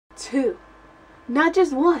two. Not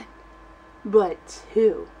just one, but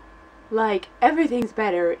two. Like, everything's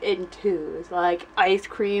better in twos. Like, ice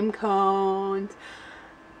cream cones,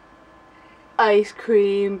 ice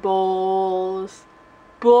cream bowls,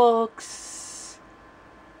 books,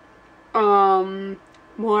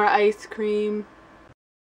 more ice cream.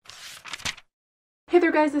 Hey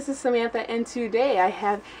there guys, this is Samantha, and today I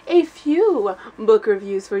have a few book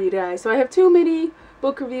reviews for you guys. So I have too many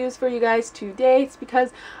book reviews for you guys today. It's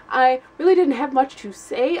because I really didn't have much to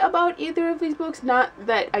say about either of these books. Not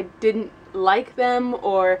that I didn't like them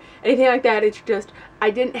or anything like that. It's just I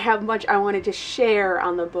didn't have much I wanted to share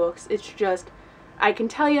on the books. It's just I can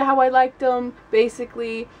tell you how I liked them,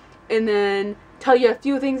 basically, and then tell you a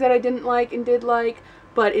few things that I didn't like and did like.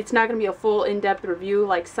 But it's not going to be a full in-depth review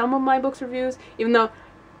like some of my books reviews, even though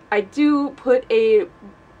I do put a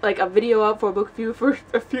video up for a book review for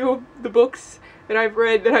a few of the books that I've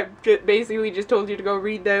read that I've basically just told you to go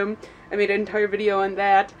read them. I made an entire video on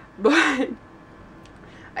that, but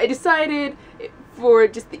I decided for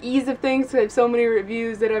just the ease of things, because I have so many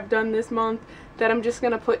reviews that I've done this month, that I'm just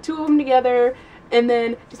going to put two of them together and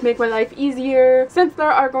then just make my life easier. Since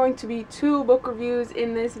there are going to be two book reviews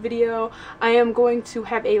in this video, I am going to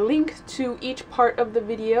have a link to each part of the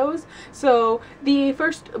videos. So the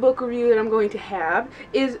first book review that I'm going to have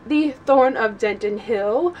is The Thorn of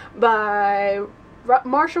Dentonhill by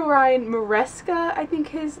Marshall Ryan Maresca, I think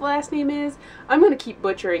his last name is. I'm going to keep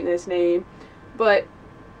butchering this name, but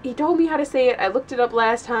he told me how to say it. I looked it up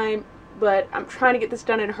last time, but I'm trying to get this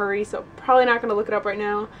done in a hurry, so probably not going to look it up right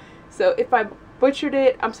now. So if I butchered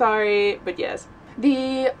it, I'm sorry, but yes.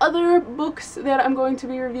 The other books that I'm going to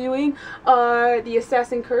be reviewing are The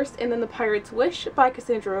Assassin Curse and then The Pirate's Wish by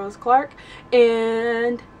Cassandra Rose Clark.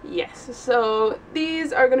 And yes, so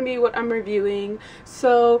these are going to be what I'm reviewing.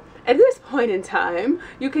 So at this point in time,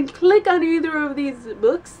 you can click on either of these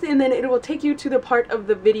books and then it will take you to the part of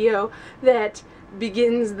the video that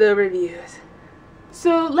begins the reviews.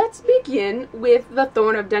 So let's begin with The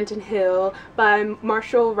Thorn of Dentonhill by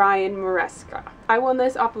Marshall Ryan Maresca. I won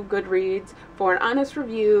this off of Goodreads for an honest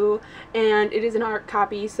review, and it is an art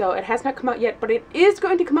copy, so it has not come out yet, but it is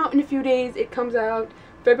going to come out in a few days. It comes out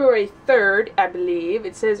February 3rd, I believe.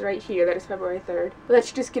 It says right here that it's February 3rd.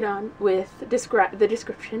 Let's just get on with the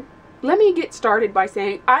description. Let me get started by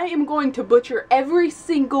saying I am going to butcher every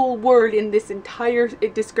single word in this entire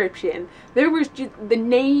description. There was just the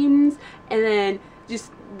names, and then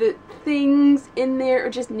just the things in there are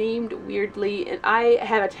just named weirdly, and I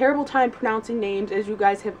have a terrible time pronouncing names, as you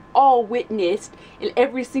guys have all witnessed in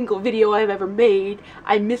every single video I've ever made.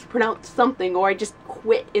 I mispronounce something, or I just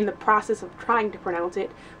quit in the process of trying to pronounce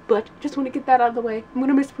it, but just want to get that out of the way. I'm going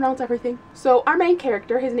to mispronounce everything. So our main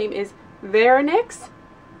character, his name is Veronix.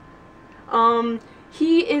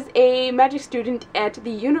 He is a magic student at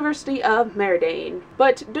the University of Maresca,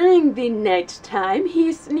 but during the night time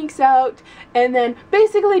he sneaks out and then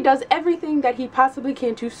basically does everything that he possibly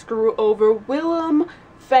can to screw over Willem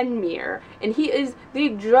Fenmere, and he is the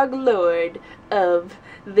drug lord of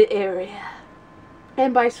the area.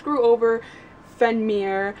 And by screw over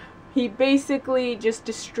Fenmere, he basically just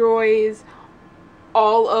destroys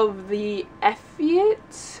all of the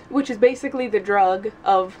Effiat, which is basically the drug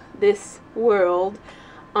of this world,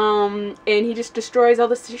 and he just destroys all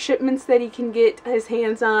the shipments that he can get his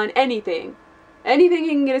hands on. Anything he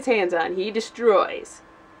can get his hands on, he destroys.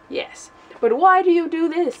 Yes. But why do you do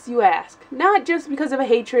this, you ask? Not just because of a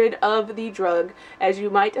hatred of the drug, as you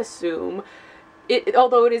might assume,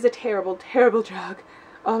 although it is a terrible, terrible drug.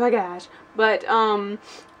 Oh my gosh. But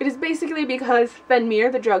it is basically because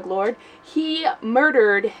Fenmere, the drug lord, he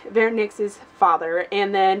murdered Veronix's father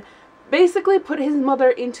and then basically put his mother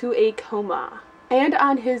into a coma. And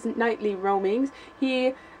on his nightly roamings,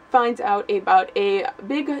 he finds out about a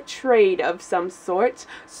big trade of some sort.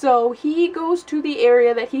 So he goes to the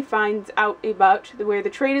area that he finds out about, where the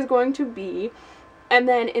trade is going to be. And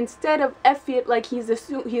then instead of Effiat, like he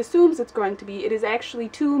assumes it's going to be, it is actually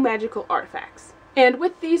two magical artifacts. And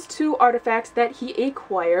with these two artifacts that he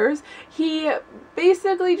acquires, he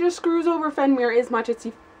basically just screws over Fenmere as much as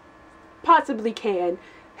he possibly can.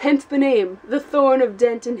 Hence the name, The Thorn of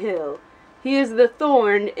Dentonhill. He is the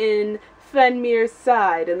thorn in Fenmere's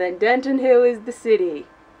side, and then Dentonhill is the city.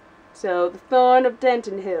 So, The Thorn of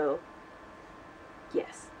Dentonhill.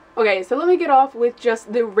 Yes. Okay, so let me get off with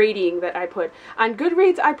just the rating that I put. On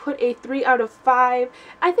Goodreads, I put a 3 out of 5.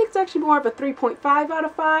 I think it's actually more of a 3.5 out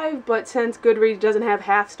of 5, but since Goodreads doesn't have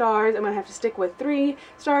half stars, I'm going to have to stick with 3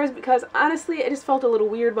 stars, because honestly, I just felt a little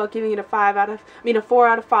weird about giving it a 4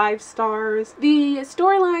 out of 5 stars. The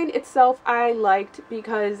storyline itself I liked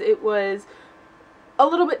because it was a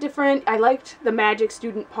little bit different. I liked the magic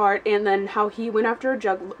student part, and then how he went after a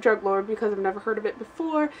drug lord, because I've never heard of it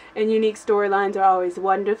before, and unique storylines are always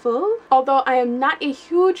wonderful. Although I am not a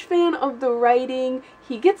huge fan of the writing,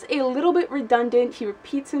 he gets a little bit redundant, he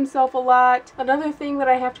repeats himself a lot. Another thing that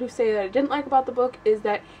I have to say that I didn't like about the book is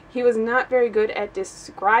that he was not very good at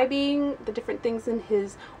describing the different things in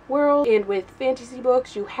his world, and with fantasy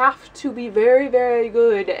books you have to be very, very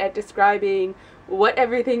good at describing what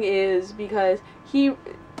everything is, because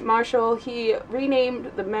Marshall, he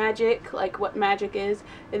renamed the magic, like what magic is,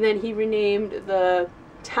 and then he renamed the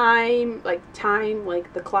time, like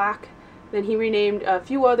the clock. Then he renamed a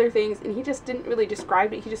few other things, and he just didn't really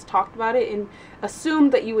describe it. He just talked about it and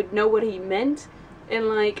assumed that you would know what he meant, and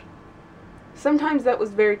like sometimes that was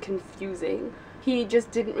very confusing. He just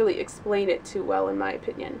didn't really explain it too well, in my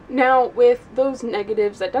opinion. Now, with those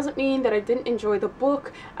negatives, that doesn't mean that I didn't enjoy the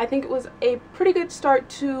book. I think it was a pretty good start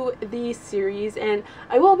to the series, and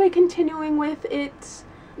I will be continuing with it.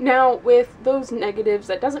 Now, with those negatives,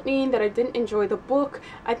 that doesn't mean that I didn't enjoy the book.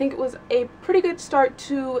 I think it was a pretty good start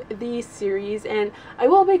to the series, and I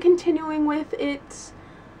will be continuing with it.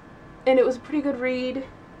 And it was a pretty good read. It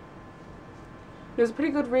was a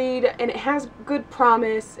pretty good read, and it has good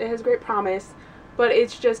promise. It has great promise. But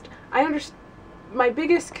it's just, my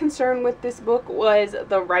biggest concern with this book was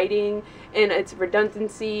the writing and its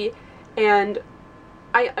redundancy, and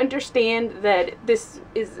I understand that this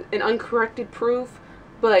is an uncorrected proof,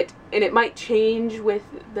 and it might change with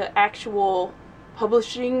the actual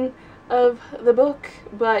publishing of the book,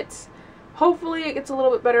 but hopefully it gets a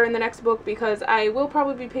little bit better in the next book, because I will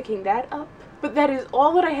probably be picking that up. But that is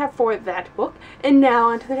all that I have for that book, and now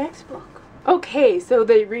on to the next book. Okay, so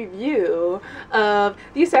the review of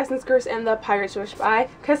The Assassin's Curse and the Pirate's Wish by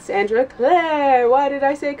Cassandra Clare. Why did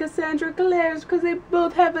I say Cassandra Clare? It's because they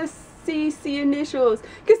both have a CC initials.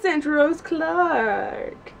 Cassandra Rose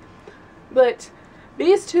Clark. But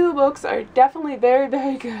these two books are definitely very,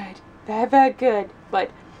 very good. Very, very good. But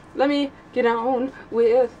let me get on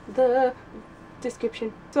with the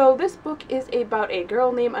description. So this book is about a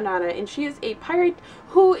girl named Anana, and she is a pirate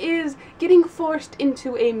who is getting forced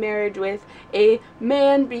into a marriage with a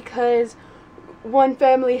man because one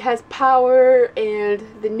family has power and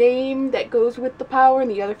the name that goes with the power, and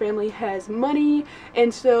the other family has money,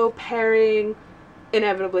 and so pairing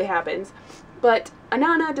inevitably happens. But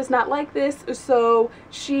Anana does not like this, so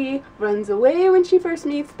she runs away when she first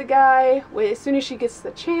meets the guy, as soon as she gets the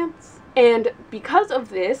chance. And because of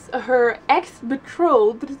this, her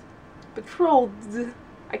ex-betrothed,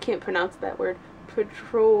 I can't pronounce that word,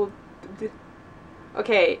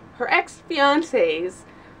 okay, her ex-fiance's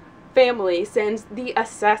family sends the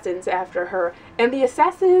assassins after her, and the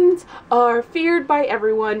assassins are feared by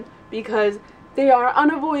everyone because they are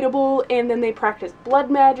unavoidable, and then they practice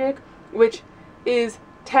blood magic, which is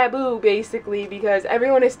taboo basically because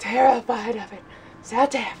everyone is terrified of it, so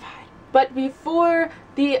terrified. But before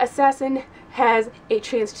the assassin has a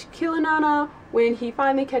chance to kill Anana, when he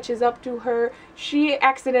finally catches up to her, she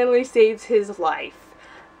accidentally saves his life.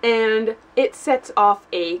 And it sets off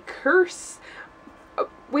a curse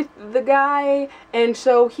with the guy, and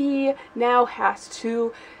so he now has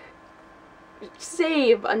to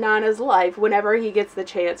save Anana's life whenever he gets the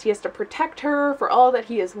chance. He has to protect her for all that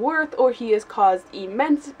he is worth, or he has caused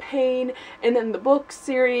immense pain. And then the book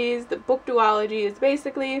series, the book duology, is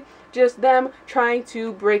basically just them trying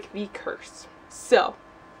to break the curse. So,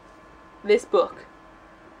 this book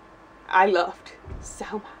I loved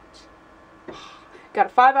so much. Got a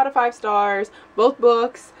 5 out of 5 stars. Both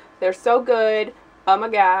books, they're so good. Oh my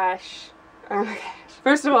gosh. Oh my gosh.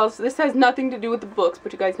 First of all, so this has nothing to do with the books,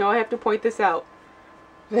 but you guys know I have to point this out.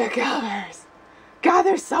 The covers. God,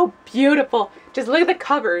 they're so beautiful. Just look at the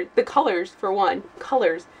cover. The colors, for one.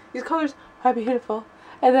 Colors. These colors are beautiful.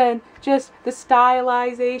 And then just the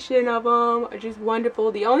stylization of them are just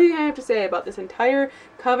wonderful. The only thing I have to say about this entire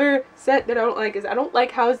cover set that I don't like is I don't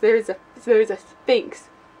like how there's a sphinx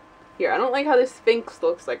here. I don't like how this sphinx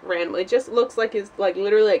looks like randomly. It just looks like it's like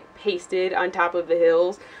literally like pasted on top of the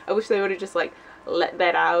hills. I wish they would have just like let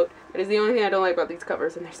that out. That is the only thing I don't like about these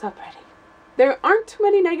covers, and they're so pretty. There aren't too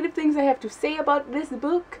many negative things I have to say about this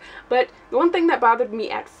book, but the one thing that bothered me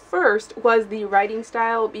at first was the writing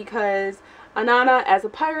style, because Anana, as a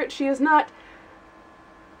pirate, she is not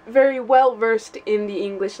very well versed in the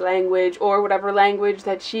English language, or whatever language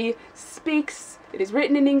that she speaks. It is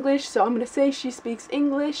written in English, so I'm going to say she speaks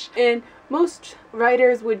English, and most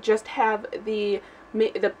writers would just have the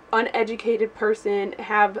uneducated person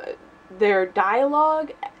have their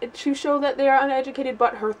dialogue to show that they are uneducated,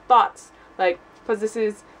 but her thoughts, like, because this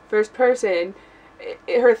is first person,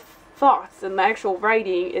 her thoughts and the actual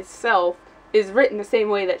writing itself is written the same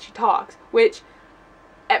way that she talks, which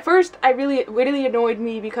at first it really annoyed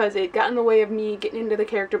me because it got in the way of me getting into the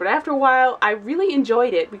character, but after a while I really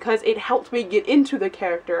enjoyed it because it helped me get into the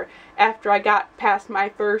character after I got past my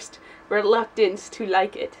first reluctance to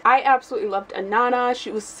like it. I absolutely loved Anana.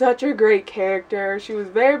 She was such a great character. She was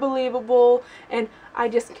very believable and I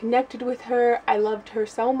just connected with her. I loved her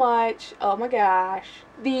so much. Oh my gosh.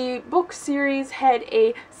 The book series had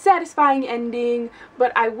a satisfying ending,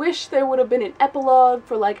 but I wish there would have been an epilogue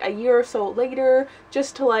for like a year or so later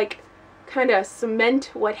just to like kind of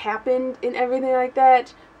cement what happened and everything like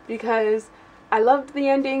that, because I loved the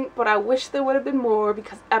ending, but I wish there would have been more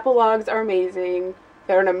because epilogues are amazing.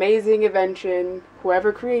 They're an amazing invention.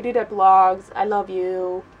 Whoever created epilogues, I love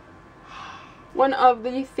you. One of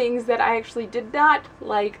the things that I actually did not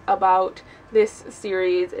like about this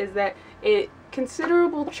series is that a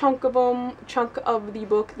considerable chunk of the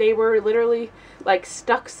book, they were literally like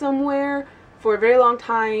stuck somewhere for a very long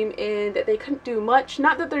time and they couldn't do much.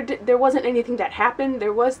 Not that there wasn't anything that happened.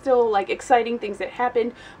 There was still like exciting things that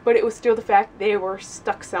happened, but it was still the fact they were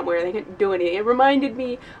stuck somewhere. They couldn't do anything. It reminded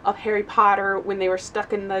me of Harry Potter when they were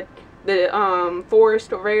stuck in the forest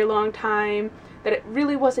for a very long time. That it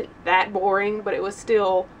really wasn't that boring, but it was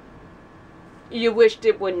still, you wished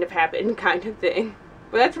it wouldn't have happened kind of thing.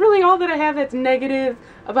 But that's really all that I have that's negative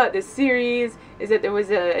about this series, is that there was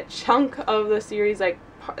a chunk of the series, like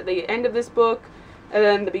the end of this book and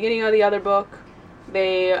then the beginning of the other book,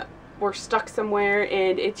 they were stuck somewhere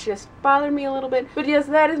and it just bothered me a little bit. But yes,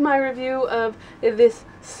 that is my review of this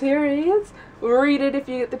series. Read it if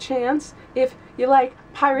you get the chance. If you like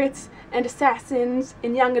pirates and assassins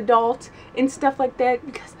and young adult and stuff like that,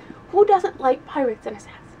 because who doesn't like pirates and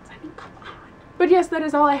assassins? I mean, come on. But yes, that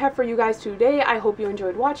is all I have for you guys today. I hope you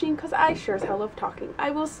enjoyed watching because I sure as hell love talking.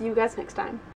 I will see you guys next time.